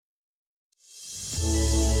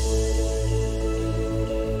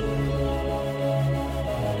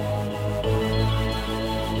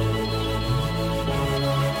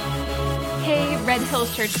Red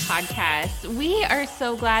Hills Church podcast. We are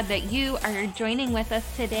so glad that you are joining with us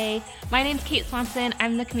today. My name's Kate Swanson.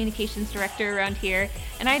 I'm the communications director around here,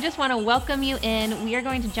 and I just want to welcome you in. We are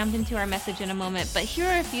going to jump into our message in a moment, but here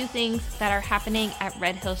are a few things that are happening at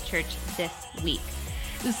Red Hills Church this week.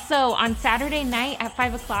 So on Saturday night at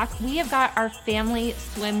 5 o'clock, we have got our family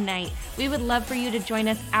swim night. We would love for you to join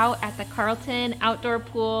us out at the Carlton outdoor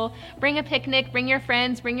pool. Bring a picnic, bring your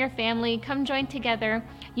friends, bring your family, come join together.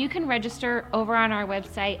 You can register over on our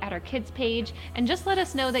website at our kids page and just let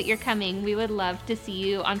us know that you're coming. We would love to see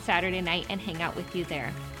you on Saturday night and hang out with you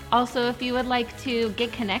there. Also, if you would like to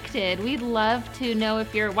get connected, we'd love to know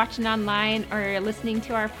if you're watching online or listening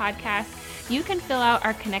to our podcast. You can fill out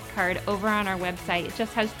our Connect card over on our website. It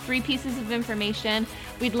just has 3 pieces of information.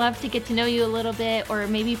 We'd love to get to know you a little bit or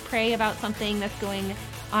maybe pray about something that's going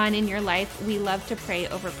on in your life. We love to pray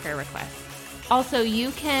over prayer requests. Also,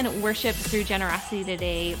 you can worship through generosity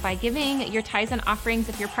today by giving your tithes and offerings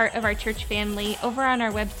if you're part of our church family. Over on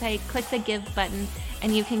our website, click the Give button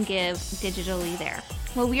and you can give digitally there.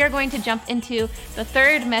 Well, we are going to jump into the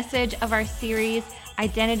third message of our series,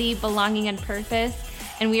 Identity, Belonging, and Purpose.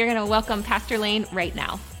 And we are going to welcome Pastor Lane right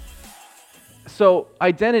now. So,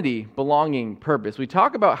 identity, belonging, purpose. We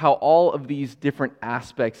talk about how all of these different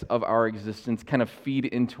aspects of our existence kind of feed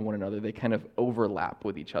into one another. They kind of overlap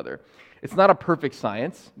with each other. It's not a perfect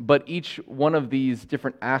science, but each one of these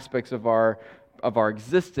different aspects of our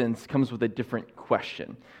existence comes with a different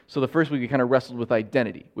question. So the first week we kind of wrestled with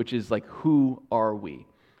identity, which is like, who are we?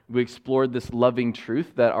 We explored this loving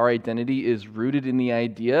truth that our identity is rooted in the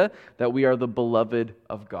idea that we are the beloved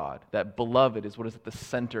of God. That beloved is what is at the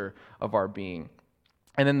center of our being.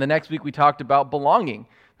 And then the next week we talked about belonging.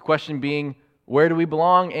 The question being, where do we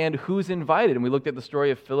belong and who's invited? And we looked at the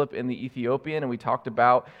story of Philip and the Ethiopian, and we talked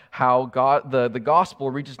about how God, the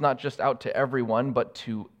gospel reaches not just out to everyone, but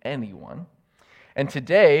to anyone. And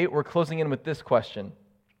today we're closing in with this question.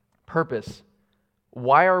 Purpose.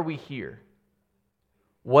 Why are we here?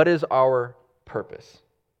 What is our purpose?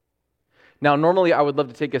 Now, normally I would love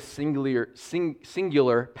to take a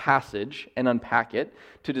singular passage and unpack it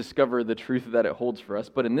to discover the truth that it holds for us.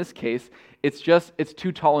 But in this case, it's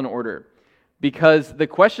too tall an order. Because the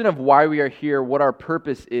question of why we are here, what our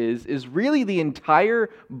purpose is really the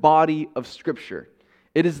entire body of Scripture.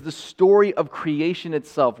 It is the story of creation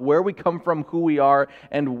itself, where we come from, who we are,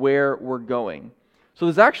 and where we're going. So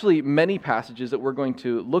there's actually many passages that we're going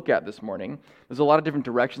to look at this morning. There's a lot of different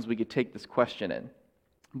directions we could take this question in.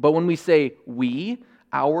 But when we say we,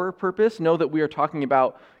 our purpose, know that we are talking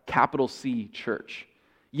about capital C church.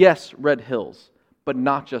 Yes, Red Hills, but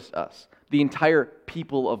not just us. The entire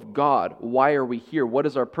people of God. Why are we here? What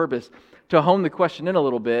is our purpose? To hone the question in a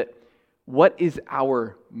little bit, what is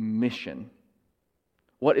our mission?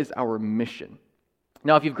 What is our mission?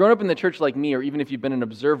 Now, if you've grown up in the church like me, or even if you've been an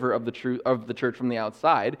observer of the church from the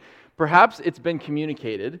outside, perhaps it's been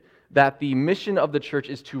communicated that the mission of the church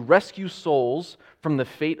is to rescue souls from the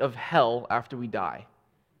fate of hell after we die,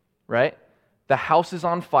 right? The house is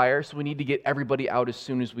on fire, so we need to get everybody out as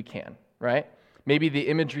soon as we can, right? Maybe the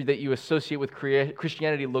imagery that you associate with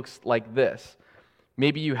Christianity looks like this.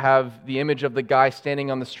 Maybe you have the image of the guy standing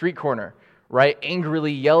on the street corner, right,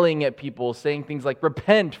 angrily yelling at people, saying things like,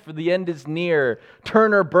 repent, for the end is near,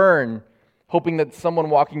 turn or burn, hoping that someone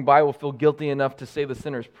walking by will feel guilty enough to say the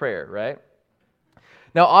sinner's prayer, right?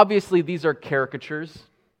 Now, obviously, these are caricatures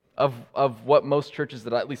of what most churches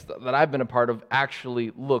that I've been a part of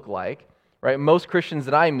actually look like, right? Most Christians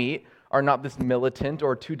that I meet are not this militant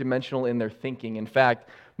or two-dimensional in their thinking. In fact,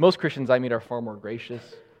 most Christians I meet are far more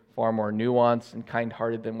gracious, far more nuanced, and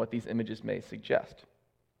kind-hearted than what these images may suggest.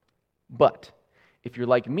 But if you're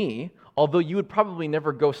like me, although you would probably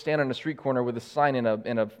never go stand on a street corner with a sign in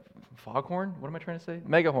a foghorn? What am I trying to say?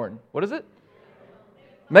 Megahorn. What is it?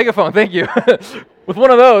 Megaphone, thank you. With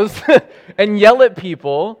one of those and yell at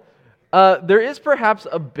people, there is perhaps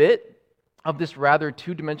a bit of this rather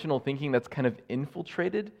two-dimensional thinking that's kind of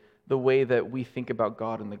infiltrated the way that we think about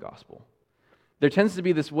God and the gospel. There tends to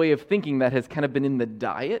be this way of thinking that has kind of been in the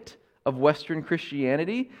diet of Western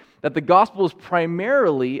Christianity, that the gospel is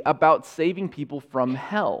primarily about saving people from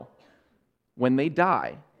hell when they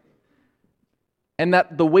die. And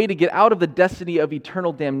that the way to get out of the destiny of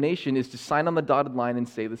eternal damnation is to sign on the dotted line and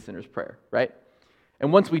say the sinner's prayer, right?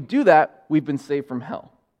 And once we do that, we've been saved from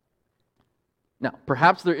hell. Now,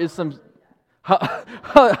 perhaps there is some...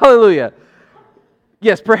 Hallelujah.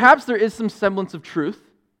 Yes, perhaps there is some semblance of truth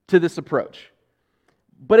to this approach.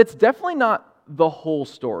 But it's definitely not the whole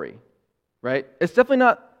story, right? It's definitely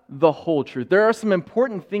not the whole truth. There are some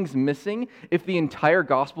important things missing if the entire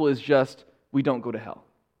gospel is just, we don't go to hell.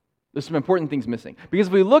 There's some important things missing. Because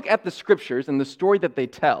if we look at the scriptures and the story that they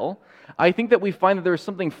tell, I think that we find that there is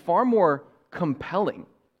something far more compelling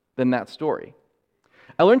than that story.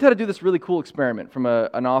 I learned how to do this really cool experiment from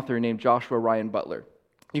an author named Joshua Ryan Butler.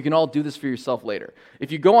 You can all do this for yourself later.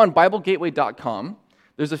 If you go on BibleGateway.com,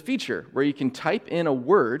 there's a feature where you can type in a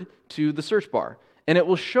word to the search bar, and it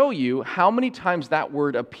will show you how many times that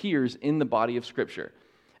word appears in the body of Scripture.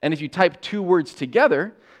 And if you type two words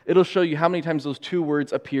together, it'll show you how many times those two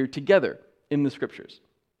words appear together in the Scriptures.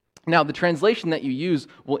 Now, the translation that you use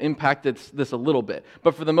will impact this a little bit,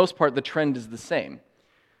 but for the most part, the trend is the same.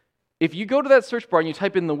 If you go to that search bar and you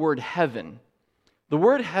type in the word heaven, the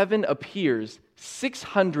word heaven appears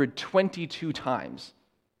 622 times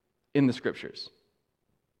in the Scriptures.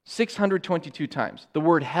 622 times. The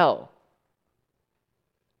word hell,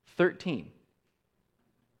 13.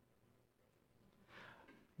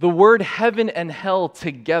 The word heaven and hell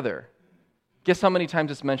together. Guess how many times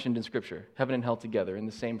it's mentioned in Scripture? Heaven and hell together in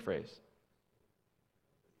the same phrase.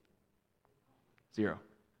 0.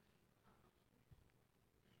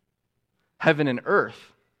 Heaven and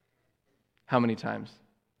earth, how many times?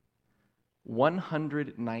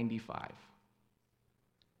 195.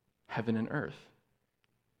 Heaven and earth.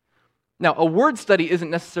 Now, a word study isn't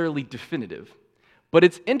necessarily definitive, but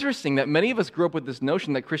it's interesting that many of us grew up with this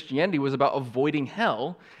notion that Christianity was about avoiding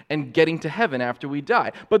hell and getting to heaven after we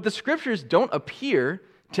die. But the Scriptures don't appear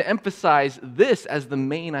to emphasize this as the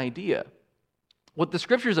main idea. What the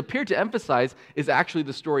Scriptures appear to emphasize is actually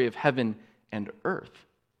the story of heaven and earth.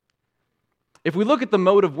 If we look at the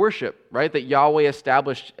mode of worship, right, that Yahweh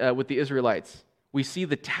established with the Israelites, we see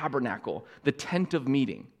the tabernacle, the tent of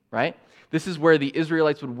meeting, right? This is where the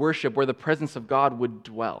Israelites would worship, where the presence of God would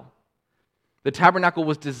dwell. The tabernacle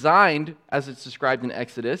was designed, as it's described in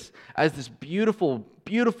Exodus, as this beautiful,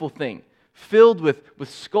 beautiful thing, filled with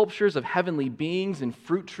sculptures of heavenly beings and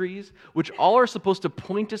fruit trees, which all are supposed to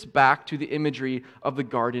point us back to the imagery of the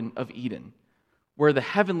Garden of Eden, where the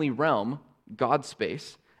heavenly realm, God's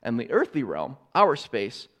space, and the earthly realm, our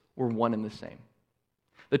space, were one and the same.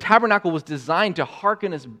 The tabernacle was designed to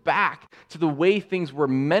hearken us back to the way things were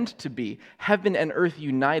meant to be, heaven and earth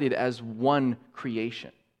united as one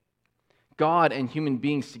creation. God and human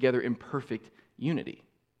beings together in perfect unity.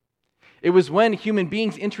 It was when human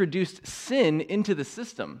beings introduced sin into the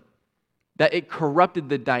system that it corrupted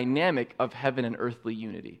the dynamic of heaven and earthly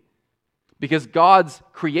unity. Because God's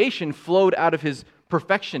creation flowed out of His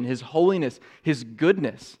perfection, His holiness, His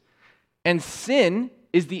goodness. And sin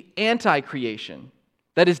is the anti-creation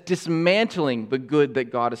that is dismantling the good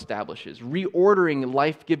that God establishes, reordering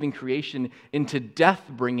life-giving creation into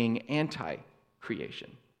death-bringing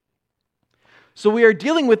anti-creation. So we are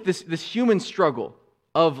dealing with this human struggle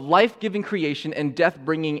of life-giving creation and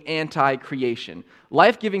death-bringing anti-creation.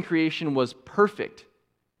 Life-giving creation was perfect.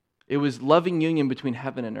 It was loving union between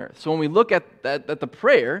heaven and earth. So when we look at the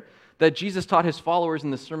prayer that Jesus taught His followers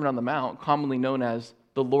in the Sermon on the Mount, commonly known as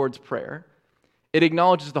the Lord's Prayer, it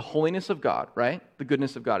acknowledges the holiness of God, right? The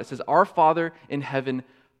goodness of God. It says, "Our Father in heaven,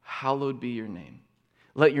 hallowed be your name.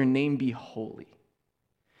 Let your name be holy."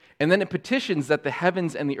 And then it petitions that the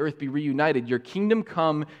heavens and the earth be reunited. Your kingdom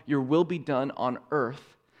come, your will be done on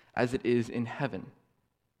earth as it is in heaven.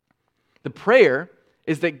 The prayer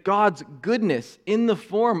is that God's goodness in the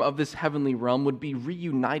form of this heavenly realm would be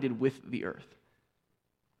reunited with the earth.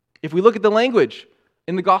 If we look at the language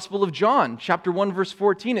in the Gospel of John, chapter 1, verse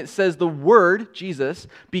 14, it says, "The Word, Jesus,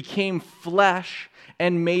 became flesh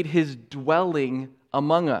and made His dwelling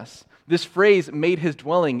among us." This phrase, "made His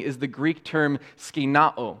dwelling," is the Greek term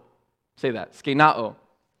skenao. Say that, skenao.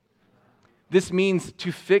 This means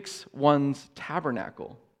to fix one's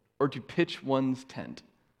tabernacle or to pitch one's tent.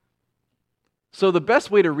 So the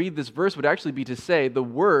best way to read this verse would actually be to say, the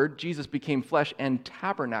Word, Jesus, became flesh and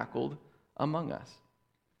tabernacled among us.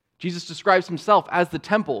 Jesus describes Himself as the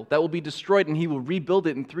temple that will be destroyed and He will rebuild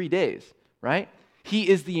it in 3 days, right? He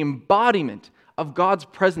is the embodiment of God's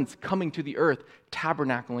presence coming to the earth,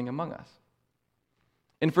 tabernacling among us.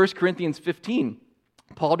 In 1 Corinthians 15,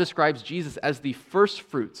 Paul describes Jesus as the first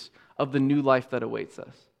fruits of the new life that awaits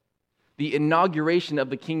us, the inauguration of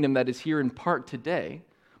the kingdom that is here in part today,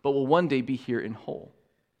 but will one day be here in whole.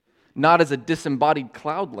 Not as a disembodied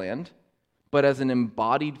cloudland, but as an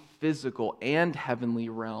embodied physical and heavenly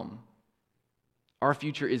realm. Our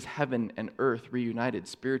future is heaven and earth reunited,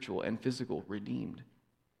 spiritual and physical redeemed.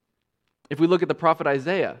 If we look at the prophet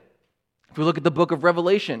Isaiah, if we look at the book of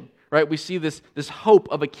Revelation, right, we see this hope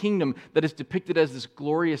of a kingdom that is depicted as this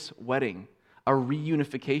glorious wedding, a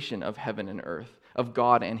reunification of heaven and earth, of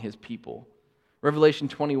God and His people. Revelation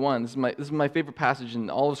 21, this is my favorite passage in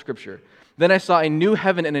all of Scripture. Then I saw a new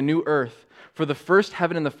heaven and a new earth, for the first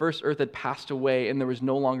heaven and the first earth had passed away, and there was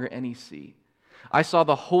no longer any sea. I saw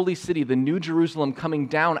the holy city, the new Jerusalem, coming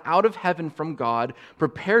down out of heaven from God,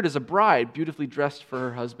 prepared as a bride, beautifully dressed for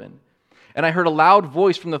her husband. And I heard a loud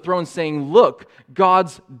voice from the throne saying, "Look,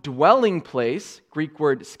 God's dwelling place," Greek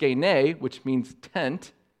word skene, which means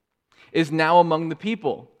tent, "is now among the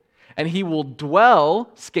people. And he will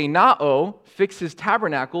dwell," skenao, fix his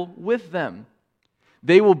tabernacle, "with them.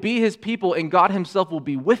 They will be his people, and God himself will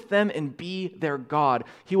be with them and be their God.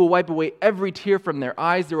 He will wipe away every tear from their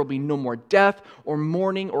eyes. There will be no more death or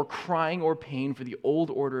mourning or crying or pain, for the old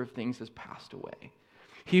order of things has passed away.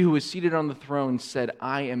 He who is seated on the throne said,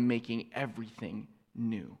 I am making everything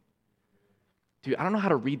new." Dude, I don't know how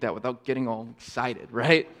to read that without getting all excited,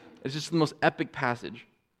 right? It's just the most epic passage.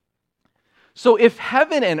 So if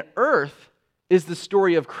heaven and earth is the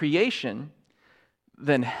story of creation,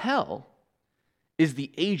 then hell is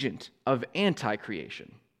the agent of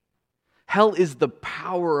anti-creation. Hell is the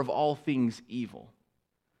power of all things evil.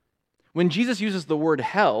 When Jesus uses the word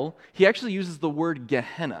hell, he actually uses the word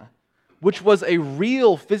Gehenna, which was a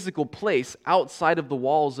real physical place outside of the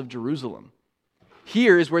walls of Jerusalem.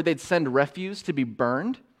 Here is where they'd send refuse to be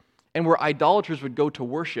burned and where idolaters would go to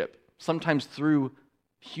worship, sometimes through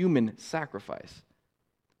human sacrifice.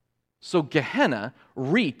 So Gehenna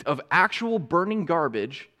reeked of actual burning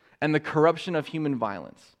garbage and the corruption of human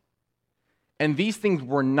violence. And these things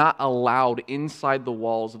were not allowed inside the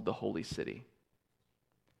walls of the holy city.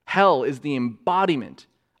 Hell is the embodiment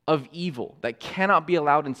of evil that cannot be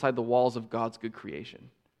allowed inside the walls of God's good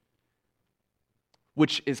creation,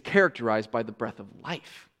 which is characterized by the breath of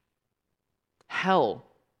life. Hell,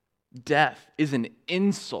 death, is an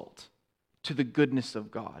insult to the goodness of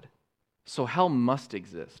God. So hell must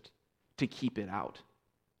exist to keep it out.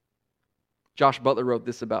 Josh Butler wrote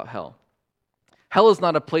this about hell. Hell is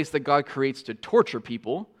not a place that God creates to torture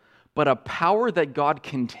people, but a power that God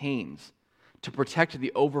contains to protect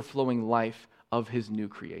the overflowing life of his new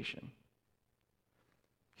creation.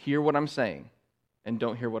 Hear what I'm saying, and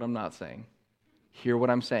don't hear what I'm not saying. Hear what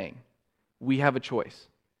I'm saying. We have a choice.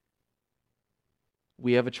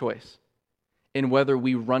 We have a choice in whether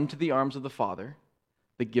we run to the arms of the Father,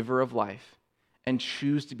 the giver of life, and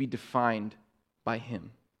choose to be defined by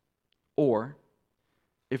him, or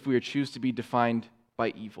if we choose to be defined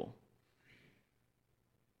by evil.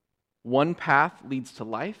 One path leads to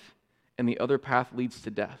life, and the other path leads to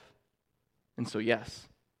death. And so, yes,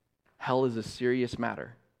 hell is a serious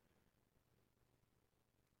matter.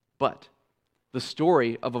 But the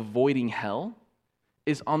story of avoiding hell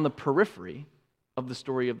is on the periphery of the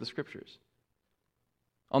story of the Scriptures,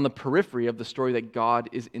 on the periphery of the story that God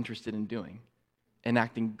is interested in doing,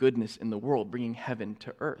 enacting goodness in the world, bringing heaven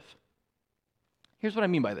to earth. Here's what I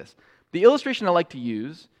mean by this. The illustration I like to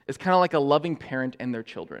use is kind of like a loving parent and their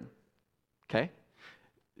children. Okay?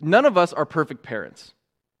 None of us are perfect parents,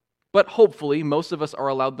 but hopefully most of us are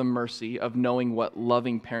allowed the mercy of knowing what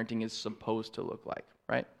loving parenting is supposed to look like,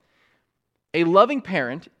 right? A loving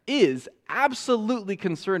parent is absolutely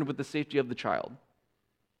concerned with the safety of the child,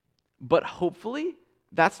 but hopefully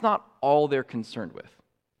that's not all they're concerned with,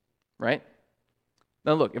 right?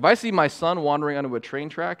 Now look, if I see my son wandering onto a train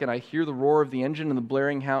track and I hear the roar of the engine and the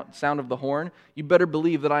blaring sound of the horn, you better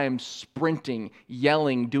believe that I am sprinting,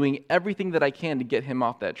 yelling, doing everything that I can to get him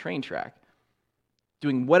off that train track,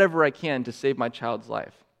 doing whatever I can to save my child's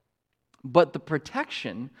life. But the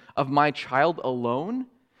protection of my child alone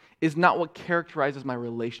is not what characterizes my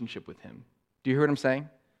relationship with him. Do you hear what I'm saying?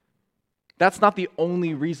 That's not the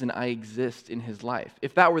only reason I exist in his life.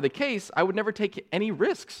 If that were the case, I would never take any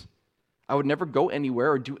risks. I would never go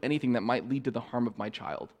anywhere or do anything that might lead to the harm of my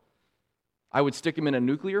child. I would stick him in a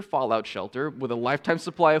nuclear fallout shelter with a lifetime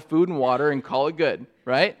supply of food and water and call it good,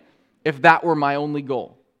 right? If that were my only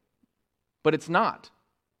goal. But it's not.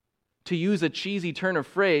 To use a cheesy turn of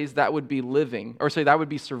phrase, that would be living, or say that would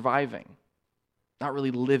be surviving, not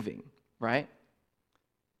really living, right?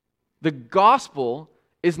 The gospel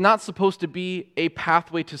is not supposed to be a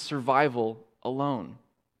pathway to survival alone,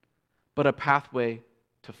 but a pathway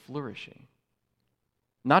to flourishing.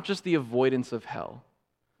 Not just the avoidance of hell,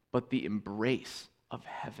 but the embrace of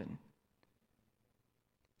heaven.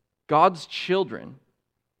 God's children,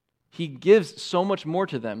 he gives so much more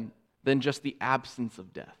to them than just the absence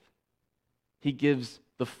of death. He gives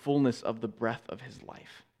the fullness of the breath of his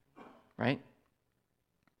life, right?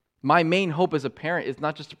 My main hope as a parent is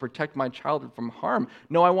not just to protect my child from harm.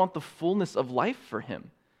 No, I want the fullness of life for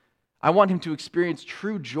him. I want him to experience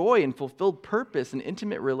true joy and fulfilled purpose and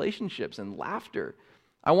intimate relationships and laughter.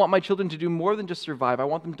 I want my children to do more than just survive. I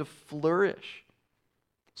want them to flourish.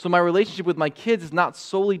 So my relationship with my kids is not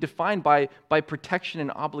solely defined by protection and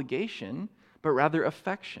obligation, but rather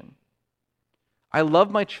affection. I love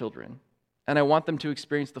my children, and I want them to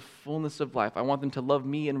experience the fullness of life. I want them to love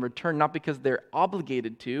me in return, not because they're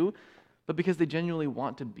obligated to, but because they genuinely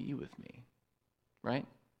want to be with me, right?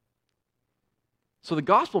 So the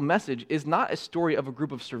gospel message is not a story of a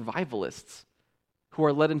group of survivalists who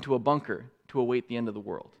are led into a bunker to await the end of the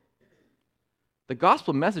world. The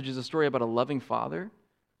gospel message is a story about a loving father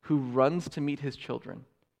who runs to meet his children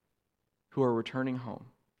who are returning home.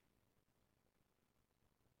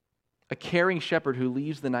 A caring shepherd who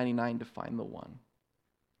leaves the 99 to find the one.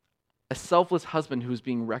 A selfless husband who is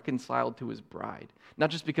being reconciled to his bride. Not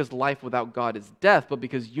just because life without God is death, but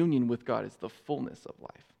because union with God is the fullness of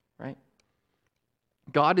life, right?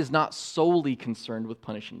 God is not solely concerned with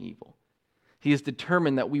punishing evil. He is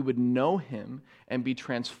determined that we would know him and be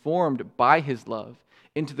transformed by his love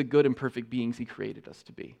into the good and perfect beings he created us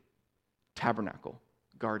to be. Tabernacle,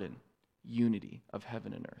 garden, unity of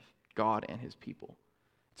heaven and earth, God and his people.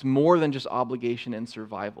 It's more than just obligation and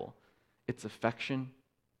survival. It's affection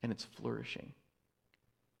and it's flourishing.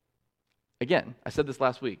 Again, I said this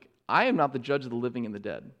last week. I am not the judge of the living and the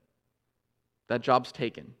dead. That job's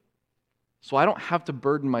taken. So I don't have to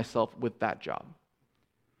burden myself with that job.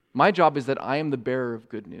 My job is that I am the bearer of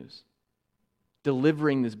good news,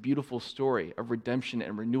 delivering this beautiful story of redemption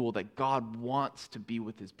and renewal that God wants to be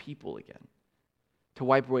with his people again, to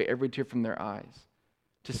wipe away every tear from their eyes,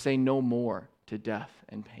 to say no more to death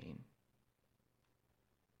and pain.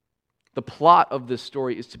 The plot of this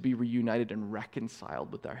story is to be reunited and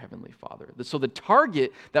reconciled with our Heavenly Father. So the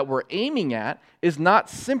target that we're aiming at is not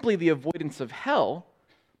simply the avoidance of hell,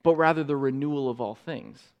 but rather the renewal of all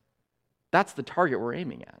things. That's the target we're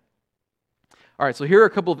aiming at. All right, so here are a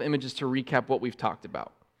couple of images to recap what we've talked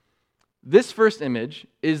about. This first image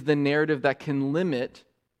is the narrative that can limit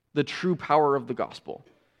the true power of the gospel.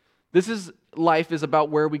 Life is about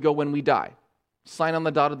where we go when we die. Sign on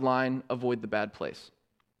the dotted line, avoid the bad place.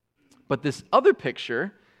 But this other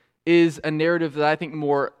picture is a narrative that I think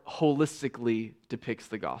more holistically depicts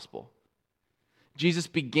the gospel. Jesus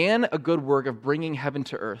began a good work of bringing heaven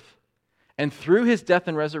to earth, and through his death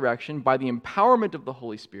and resurrection, by the empowerment of the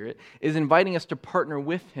Holy Spirit, is inviting us to partner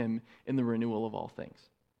with him in the renewal of all things.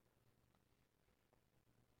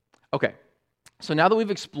 Okay, so now that we've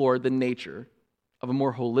explored the nature of a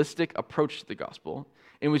more holistic approach to the gospel,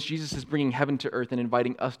 in which Jesus is bringing heaven to earth and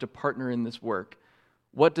inviting us to partner in this work,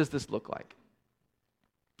 what does this look like?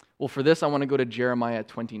 Well, for this, I want to go to Jeremiah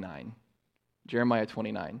 29. Jeremiah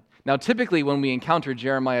 29. Now, typically when we encounter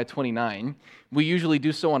Jeremiah 29, we usually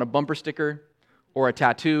do so on a bumper sticker or a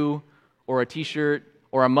tattoo or a t-shirt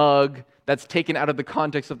or a mug that's taken out of the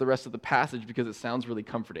context of the rest of the passage because it sounds really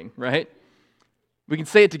comforting, right? We can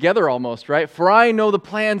say it together almost, right? For I know the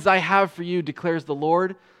plans I have for you, declares the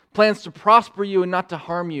Lord. Plans to prosper you and not to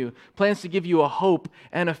harm you. Plans to give you a hope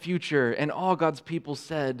and a future. And all God's people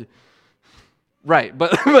said, right,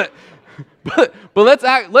 but let's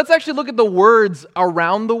actually look at the words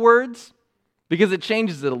around the words because it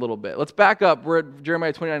changes it a little bit. Let's back up. We're at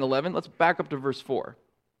Jeremiah 29:11. Let's back up to verse 4.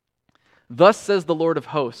 Thus says the Lord of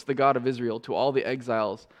hosts, the God of Israel, to all the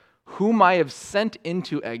exiles whom I have sent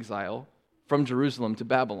into exile from Jerusalem to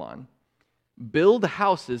Babylon. Build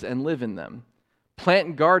houses and live in them.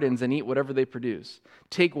 Plant gardens and eat whatever they produce.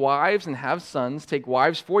 Take wives and have sons. Take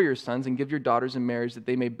wives for your sons and give your daughters in marriage that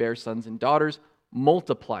they may bear sons and daughters.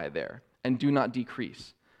 Multiply there and do not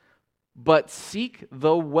decrease. But seek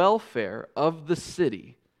the welfare of the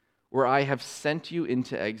city where I have sent you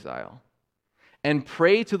into exile, and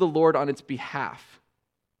pray to the Lord on its behalf.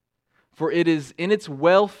 For it is in its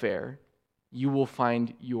welfare you will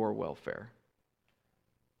find your welfare.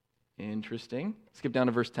 Interesting. Skip down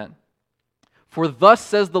to verse 10. For thus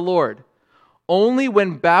says the Lord, only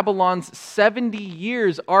when Babylon's 70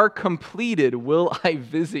 years are completed will I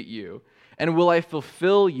visit you, and will I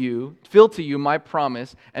fulfill to you my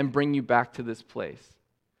promise and bring you back to this place.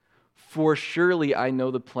 For surely I know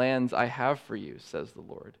the plans I have for you, says the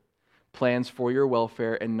Lord, plans for your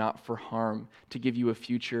welfare and not for harm, to give you a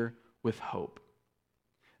future with hope.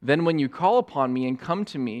 Then when you call upon me and come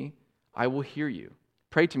to me, I will hear you.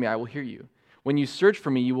 Pray to me, I will hear you. When you search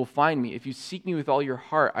for me, you will find me. If you seek me with all your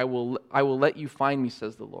heart, I will let you find me,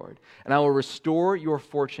 says the Lord. And I will restore your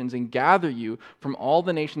fortunes and gather you from all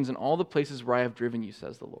the nations and all the places where I have driven you,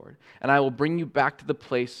 says the Lord. And I will bring you back to the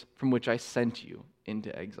place from which I sent you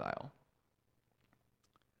into exile.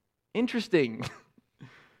 Interesting.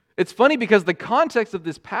 It's funny because the context of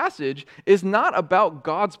this passage is not about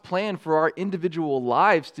God's plan for our individual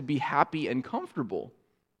lives to be happy and comfortable.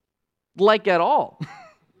 Like at all.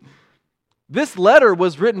 This letter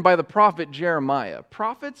was written by the prophet Jeremiah.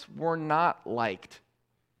 Prophets were not liked.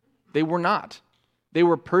 They were not. They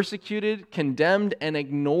were persecuted, condemned, and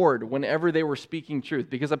ignored whenever they were speaking truth,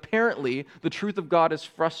 because apparently the truth of God is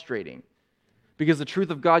frustrating, because the truth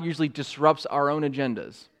of God usually disrupts our own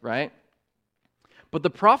agendas, right? But the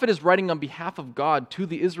prophet is writing on behalf of God to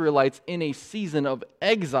the Israelites in a season of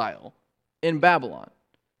exile in Babylon.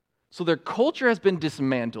 So their culture has been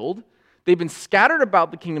dismantled. They've been scattered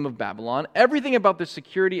about the kingdom of Babylon. Everything about their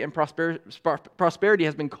security and prosperity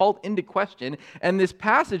has been called into question. And this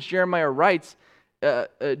passage, Jeremiah writes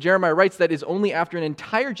that is only after an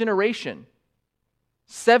entire generation,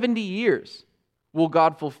 70 years, will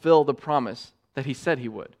God fulfill the promise that he said he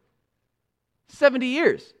would. 70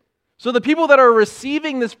 years. So the people that are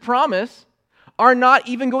receiving this promise are not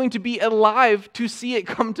even going to be alive to see it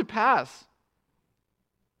come to pass.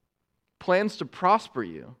 Plans to prosper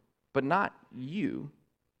you, but not you.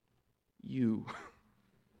 You.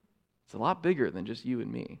 It's a lot bigger than just you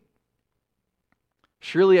and me.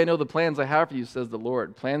 Surely I know the plans I have for you, says the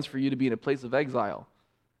Lord, plans for you to be in a place of exile,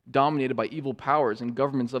 dominated by evil powers and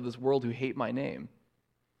governments of this world who hate my name.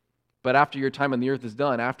 But after your time on the earth is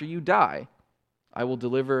done, after you die, I will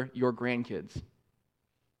deliver your grandkids.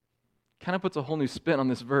 Kind of puts a whole new spin on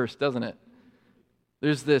this verse, doesn't it?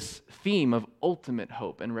 There's this theme of ultimate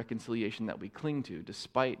hope and reconciliation that we cling to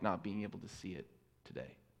despite not being able to see it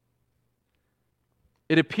today.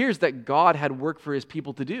 It appears that God had work for his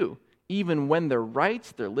people to do, even when their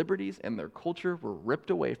rights, their liberties, and their culture were ripped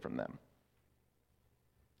away from them.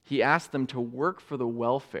 He asked them to work for the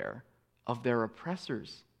welfare of their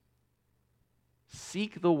oppressors.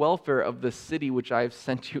 Seek the welfare of the city which I have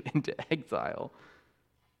sent you into exile.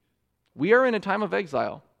 We are in a time of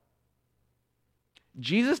exile.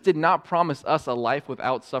 Jesus did not promise us a life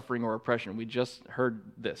without suffering or oppression. We just heard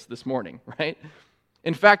this morning, right?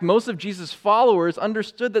 In fact, most of Jesus' followers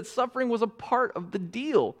understood that suffering was a part of the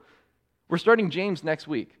deal. We're starting James next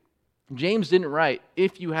week. James didn't write,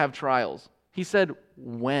 if you have trials. He said,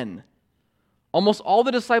 when. Almost all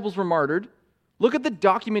the disciples were martyred. Look at the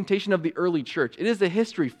documentation of the early church. It is a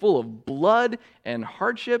history full of blood and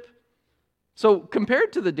hardship. So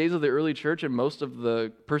compared to the days of the early church and most of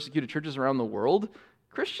the persecuted churches around the world,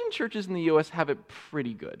 Christian churches in the U.S. have it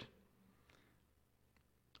pretty good.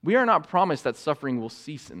 We are not promised that suffering will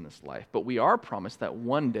cease in this life, but we are promised that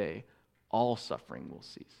one day all suffering will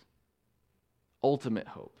cease. Ultimate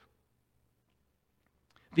hope.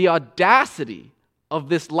 The audacity of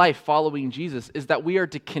this life following Jesus is that we are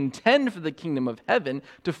to contend for the kingdom of heaven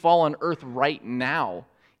to fall on earth right now,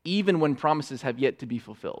 even when promises have yet to be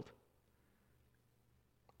fulfilled.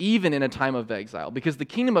 Even in a time of exile, because the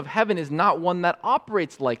kingdom of heaven is not one that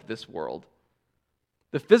operates like this world.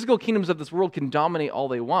 The physical kingdoms of this world can dominate all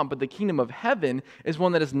they want, but the kingdom of heaven is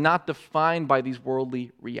one that is not defined by these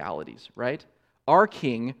worldly realities, right? Our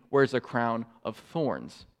king wears a crown of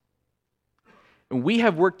thorns. And we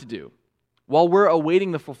have work to do. While we're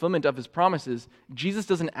awaiting the fulfillment of his promises, Jesus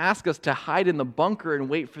doesn't ask us to hide in the bunker and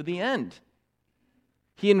wait for the end.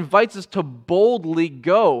 He invites us to boldly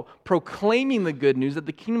go, proclaiming the good news that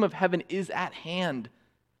the kingdom of heaven is at hand.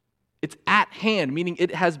 It's at hand, meaning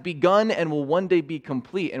it has begun and will one day be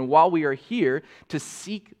complete. And while we are here, to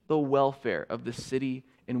seek the welfare of the city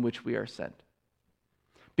in which we are sent.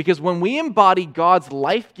 Because when we embody God's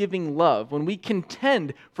life-giving love, when we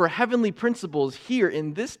contend for heavenly principles here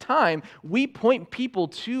in this time, we point people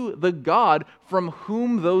to the God from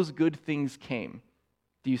whom those good things came.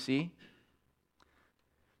 Do you see?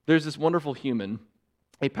 There's this wonderful human,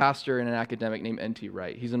 a pastor and an academic named N.T.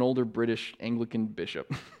 Wright. He's an older British Anglican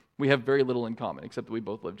bishop. We have very little in common, except that we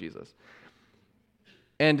both love Jesus.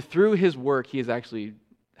 And through his work, he has actually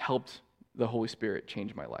helped the Holy Spirit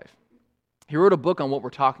change my life. He wrote a book on what we're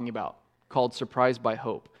talking about called Surprised by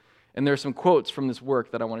Hope. And there are some quotes from this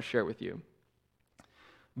work that I want to share with you.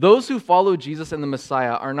 Those who follow Jesus and the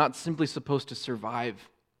Messiah are not simply supposed to survive.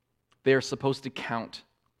 They are supposed to count,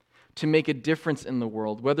 to make a difference in the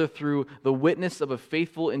world, whether through the witness of a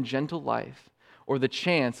faithful and gentle life or the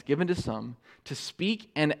chance given to some to speak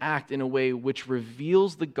and act in a way which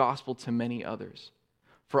reveals the gospel to many others.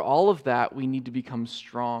 For all of that, we need to become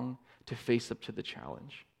strong to face up to the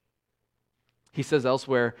challenge. He says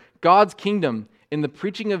elsewhere, God's kingdom in the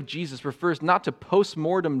preaching of Jesus refers not to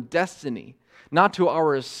post-mortem destiny, not to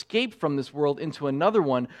our escape from this world into another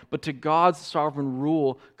one, but to God's sovereign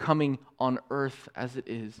rule coming on earth as it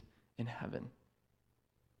is in heaven.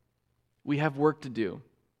 We have work to do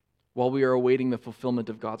while we are awaiting the fulfillment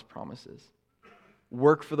of God's promises.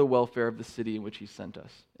 Work for the welfare of the city in which he sent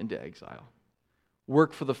us into exile.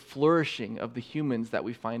 Work for the flourishing of the humans that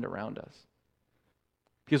we find around us.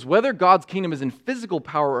 Because whether God's kingdom is in physical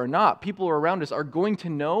power or not, people around us are going to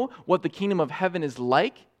know what the kingdom of heaven is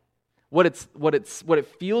like, what it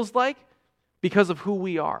feels like, because of who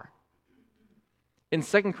we are. In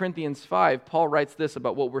 2 Corinthians 5, Paul writes this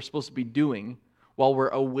about what we're supposed to be doing while we're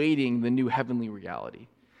awaiting the new heavenly reality.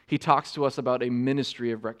 He talks to us about a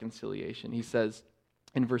ministry of reconciliation. He says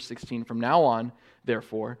in verse 16, "From now on,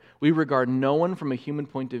 therefore, we regard no one from a human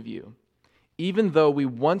point of view. Even though we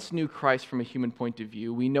once knew Christ from a human point of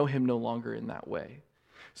view, we know him no longer in that way.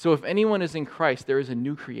 So if anyone is in Christ, there is a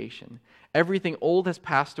new creation. Everything old has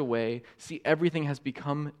passed away. See, everything has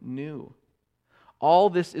become new.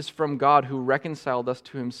 All this is from God, who reconciled us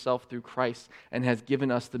to himself through Christ and has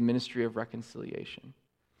given us the ministry of reconciliation.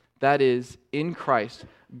 That is, in Christ,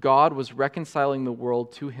 God was reconciling the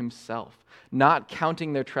world to himself, not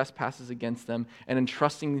counting their trespasses against them, and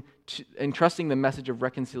entrusting the message of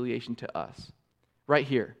reconciliation to us." Right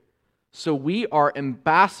here. "So we are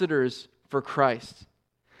ambassadors for Christ.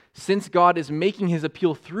 Since God is making his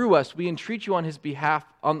appeal through us, we entreat you on his behalf,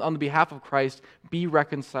 on the behalf of Christ, be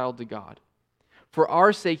reconciled to God. For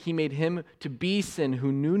our sake he made him to be sin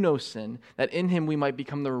who knew no sin, that in him we might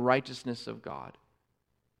become the righteousness of God."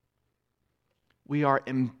 We are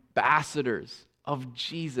ambassadors of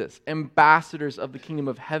Jesus, ambassadors of the kingdom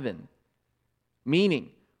of heaven.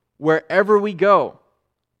 Meaning, wherever we go,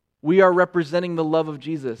 we are representing the love of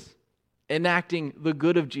Jesus, enacting the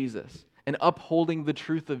good of Jesus, and upholding the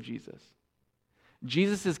truth of Jesus.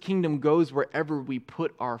 Jesus' kingdom goes wherever we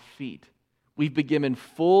put our feet. We've been given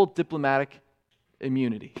full diplomatic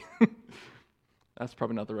immunity. That's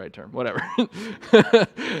probably not the right term. Whatever.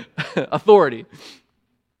 Authority.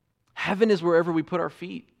 Heaven is wherever we put our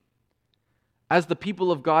feet. As the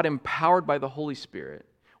people of God empowered by the Holy Spirit,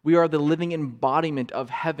 we are the living embodiment of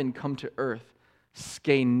heaven come to earth,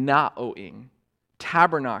 skenaoing,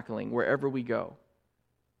 tabernacling wherever we go.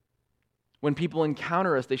 When people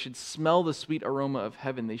encounter us, they should smell the sweet aroma of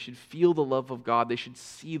heaven. They should feel the love of God. They should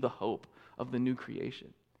see the hope of the new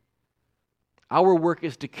creation. Our work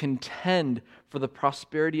is to contend for the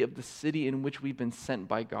prosperity of the city in which we've been sent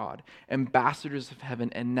by God, ambassadors of heaven,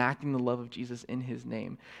 enacting the love of Jesus in his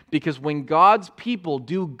name. Because when God's people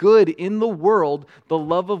do good in the world, the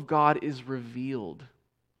love of God is revealed.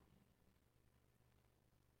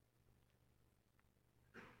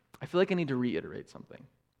 I feel like I need to reiterate something.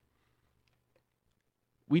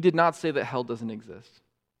 We did not say that hell doesn't exist,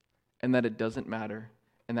 and that it doesn't matter,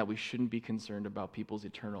 and that we shouldn't be concerned about people's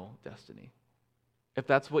eternal destiny. If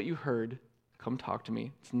that's what you heard, come talk to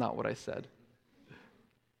me. It's not what I said.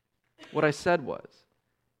 What I said was,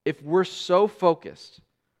 if we're so focused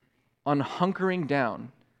on hunkering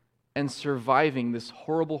down and surviving this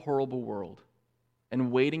horrible, horrible world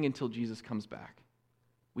and waiting until Jesus comes back,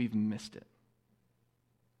 we've missed it.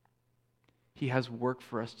 He has work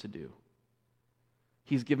for us to do.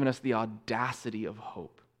 He's given us the audacity of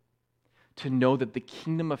hope to know that the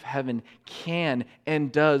kingdom of heaven can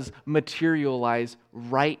and does materialize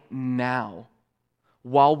right now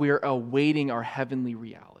while we're awaiting our heavenly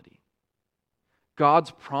reality.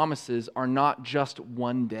 God's promises are not just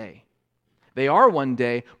one day. They are one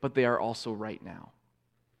day, but they are also right now.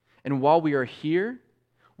 And while we are here,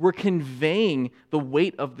 we're conveying the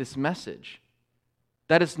weight of this message.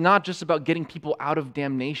 That it's not just about getting people out of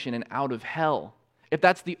damnation and out of hell. If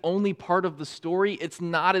that's the only part of the story, it's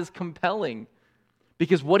not as compelling.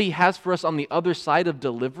 Because what he has for us on the other side of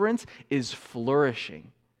deliverance is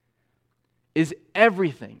flourishing, is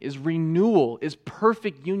everything, is renewal, is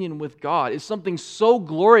perfect union with God, is something so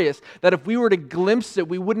glorious that if we were to glimpse it,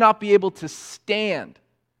 we would not be able to stand.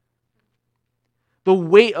 The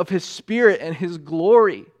weight of his Spirit and his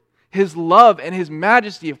glory, his love and his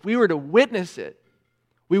majesty, if we were to witness it,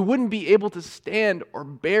 we wouldn't be able to stand or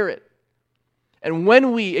bear it. And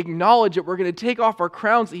when we acknowledge it, we're going to take off our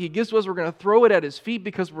crowns that he gives to us. We're going to throw it at his feet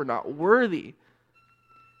because we're not worthy.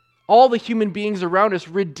 All the human beings around us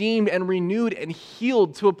redeemed and renewed and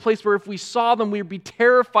healed to a place where if we saw them, we would be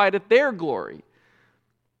terrified at their glory.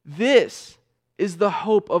 This is the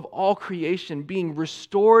hope of all creation being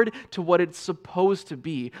restored to what it's supposed to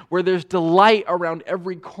be, where there's delight around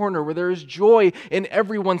every corner, where there is joy in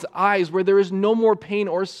everyone's eyes, where there is no more pain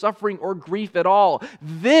or suffering or grief at all.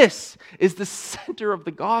 This is the center of the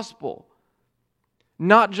gospel.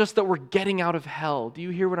 Not just that we're getting out of hell. Do you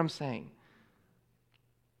hear what I'm saying?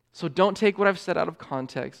 So don't take what I've said out of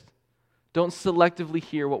context. Don't selectively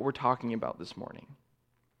hear what we're talking about this morning.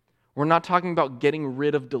 We're not talking about getting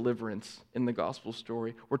rid of deliverance in the gospel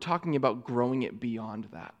story. We're talking about growing it beyond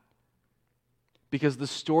that. Because the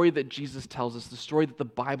story that Jesus tells us, the story that the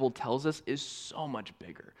Bible tells us, is so much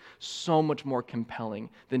bigger, so much more compelling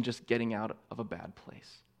than just getting out of a bad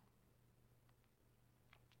place.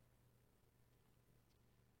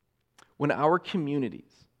 When our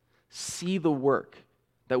communities see the work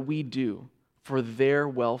that we do for their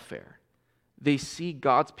welfare, they see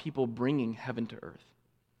God's people bringing heaven to earth.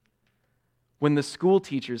 When the school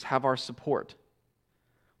teachers have our support,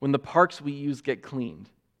 when the parks we use get cleaned,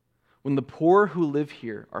 when the poor who live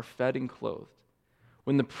here are fed and clothed,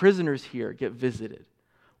 when the prisoners here get visited,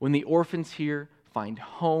 when the orphans here find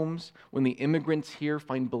homes, when the immigrants here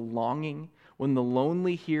find belonging, when the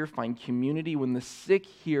lonely here find community, when the sick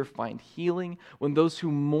here find healing, when those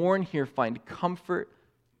who mourn here find comfort,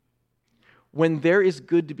 when there is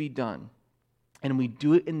good to be done, and we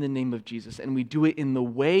do it in the name of Jesus, and we do it in the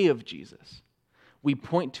way of Jesus, we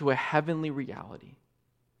point to a heavenly reality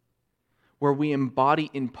where we embody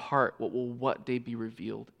in part what will one day be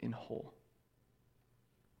revealed in whole.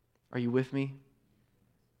 Are you with me?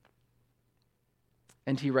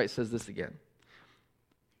 N.T. Wright says this again.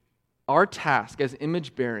 Our task as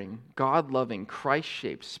image-bearing, God-loving,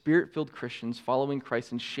 Christ-shaped, Spirit-filled Christians following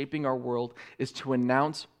Christ and shaping our world is to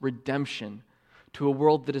announce redemption to a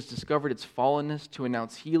world that has discovered its fallenness, to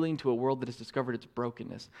announce healing to a world that has discovered its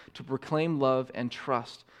brokenness, to proclaim love and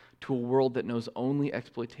trust to a world that knows only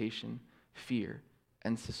exploitation, fear,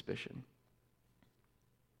 and suspicion.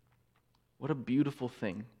 What a beautiful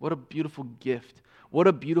thing. What a beautiful gift. What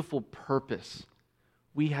a beautiful purpose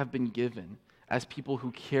we have been given as people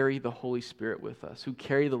who carry the Holy Spirit with us, who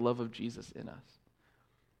carry the love of Jesus in us.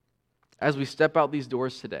 As we step out these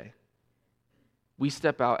doors today, we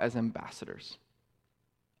step out as ambassadors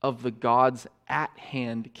of the God's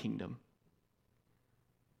at-hand kingdom,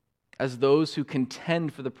 as those who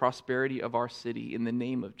contend for the prosperity of our city in the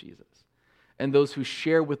name of Jesus, and those who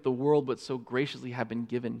share with the world what so graciously have been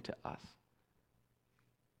given to us.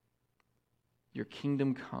 Your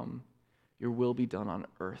kingdom come, your will be done on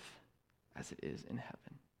earth as it is in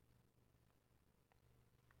heaven.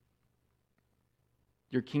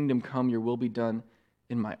 Your kingdom come, your will be done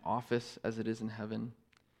in my office as it is in heaven,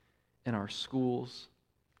 in our schools,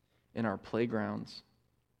 in our playgrounds,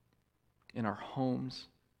 in our homes,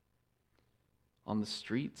 on the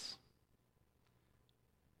streets,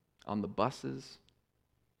 on the buses,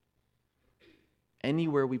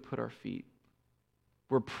 anywhere we put our feet.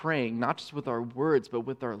 We're praying, not just with our words, but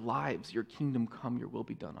with our lives, your kingdom come, your will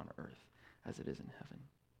be done on earth as it is in heaven.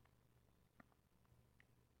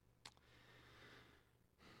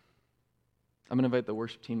 I'm going to invite the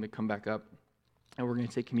worship team to come back up, and we're going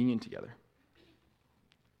to take communion together.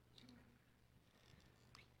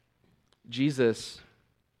 Jesus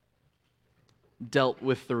dealt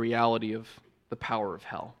with the reality of the power of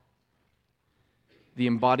hell, the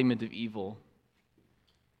embodiment of evil,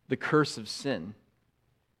 the curse of sin.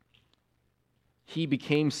 He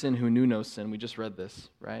became sin who knew no sin. We just read this,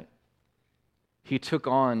 right? He took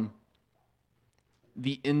on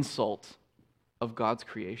the insult of God's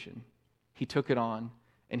creation. He took it on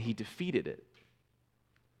and he defeated it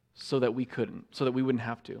so that we couldn't, so that we wouldn't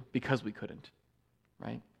have to, because we couldn't,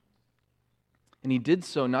 right? And he did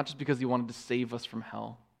so not just because he wanted to save us from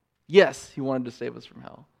hell. Yes, he wanted to save us from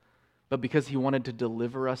hell, but because he wanted to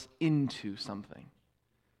deliver us into something,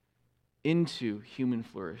 into human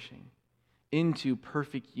flourishing, into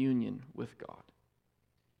perfect union with God.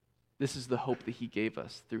 This is the hope that he gave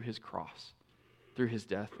us through his cross, through his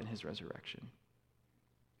death and his resurrection.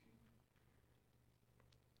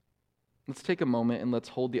 Let's take a moment and let's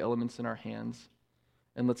hold the elements in our hands,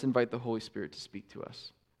 and let's invite the Holy Spirit to speak to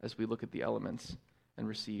us as we look at the elements and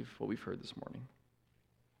receive what we've heard this morning.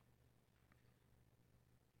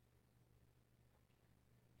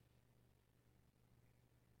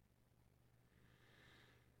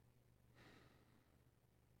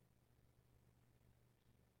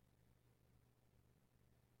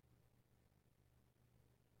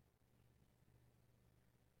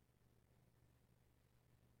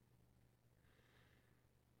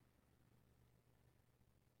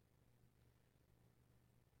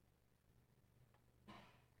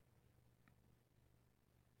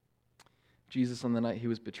 Jesus, on the night he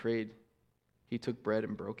was betrayed, he took bread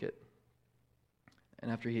and broke it.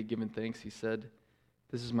 And after he had given thanks, he said,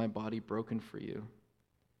 "This is my body broken for you."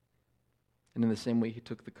 And in the same way, he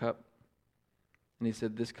took the cup, and he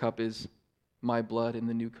said, "This cup is my blood in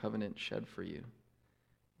the new covenant shed for you.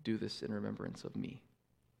 Do this in remembrance of me."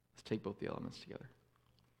 Let's take both the elements together.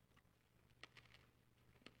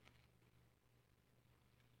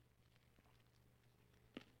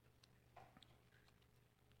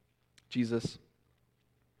 Jesus,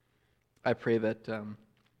 I pray that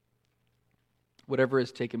whatever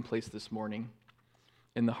has taken place this morning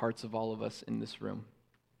in the hearts of all of us in this room,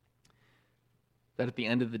 that at the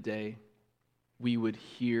end of the day, we would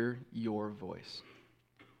hear your voice,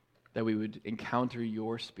 that we would encounter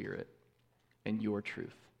your Spirit and your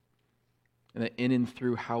truth, and that in and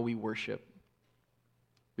through how we worship,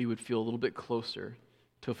 we would feel a little bit closer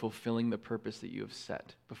to fulfilling the purpose that you have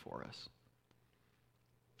set before us.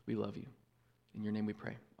 We love you. In your name we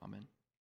pray. Amen.